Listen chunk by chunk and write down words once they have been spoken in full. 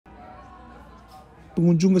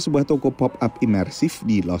pengunjung ke sebuah toko pop-up imersif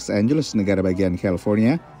di Los Angeles, negara bagian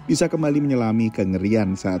California, bisa kembali menyelami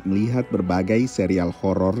kengerian saat melihat berbagai serial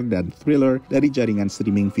horor dan thriller dari jaringan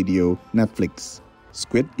streaming video Netflix.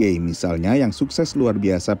 Squid Game misalnya yang sukses luar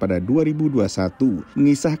biasa pada 2021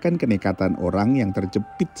 mengisahkan kenekatan orang yang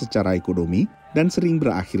terjepit secara ekonomi dan sering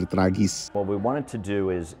berakhir tragis. What we wanted to do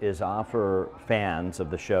is offer fans of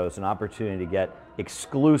the shows an opportunity to get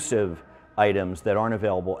exclusive items that aren't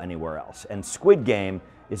available anywhere else. And Squid Game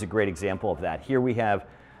is a great example of that. Here we have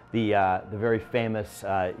the very famous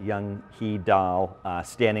young Hee doll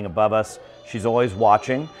standing above us. She's always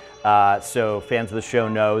watching, so fans of the show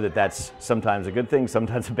know that that's sometimes a good thing,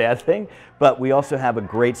 sometimes a bad thing. But we also have a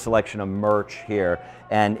great selection of merch here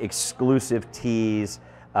and exclusive tees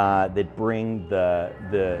that bring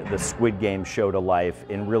the Squid Game show to life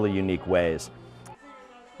in really unique ways.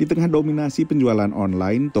 Di tengah dominasi penjualan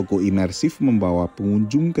online, Toko Imersif membawa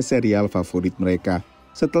pengunjung ke serial favorit mereka.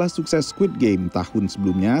 Setelah sukses Squid Game tahun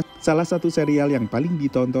sebelumnya, salah satu serial yang paling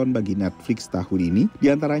ditonton bagi Netflix tahun ini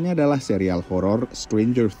diantaranya adalah serial horor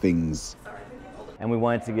Stranger Things. And we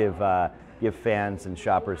wanted to give fans and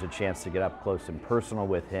shoppers a chance to get up close and personal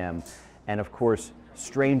with him. And of course,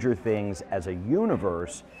 Stranger Things as a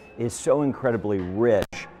universe is so incredibly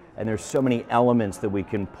rich, and there's so many elements that we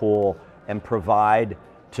can pull and provide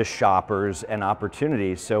to shoppers and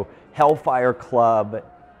opportunities. So Hellfire Club,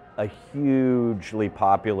 a hugely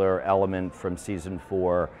popular element from season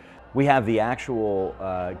 4. We have the actual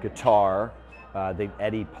guitar that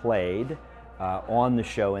Eddie played on the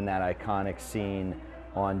show in that iconic scene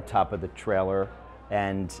on top of the trailer.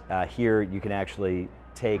 And here you can actually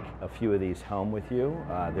take a few of these home with you.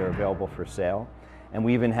 They're available for sale. And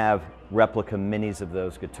we even have replica minis of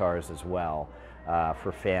those guitars as well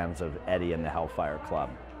for fans of Eddie and the Hellfire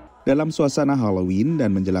Club. Dalam suasana Halloween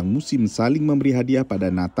dan menjelang musim saling memberi hadiah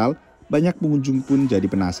pada Natal, banyak pengunjung pun jadi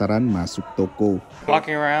penasaran masuk toko.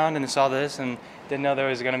 Walking around and saw this and didn't know there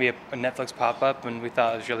was going to be a Netflix pop-up, and we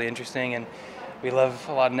thought it was really interesting, and we love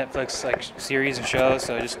a lot of Netflix like series and shows,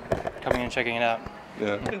 so just coming and checking it out.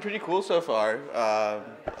 Yeah. It's been pretty cool so far.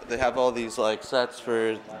 They have all these like sets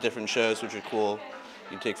for different shows, which are cool.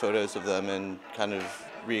 You take photos of them and kind of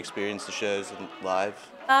re-experience the shows live.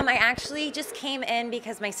 I actually just came in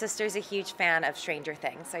because my sister's a huge fan of Stranger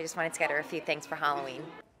Things, so I just wanted to get her a few things for Halloween.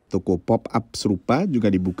 Toko pop-up serupa juga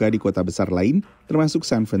dibuka di kota besar lain, termasuk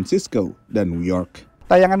San Francisco dan New York.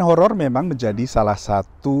 Tayangan horor memang menjadi salah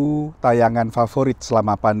satu tayangan favorit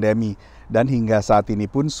selama pandemi. Dan hingga saat ini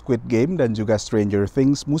pun Squid Game dan juga Stranger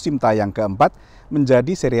Things musim tayang keempat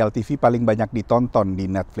menjadi serial TV paling banyak ditonton di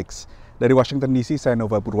Netflix. Dari Washington DC, saya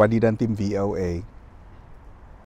Nova Purwadi dan tim VOA.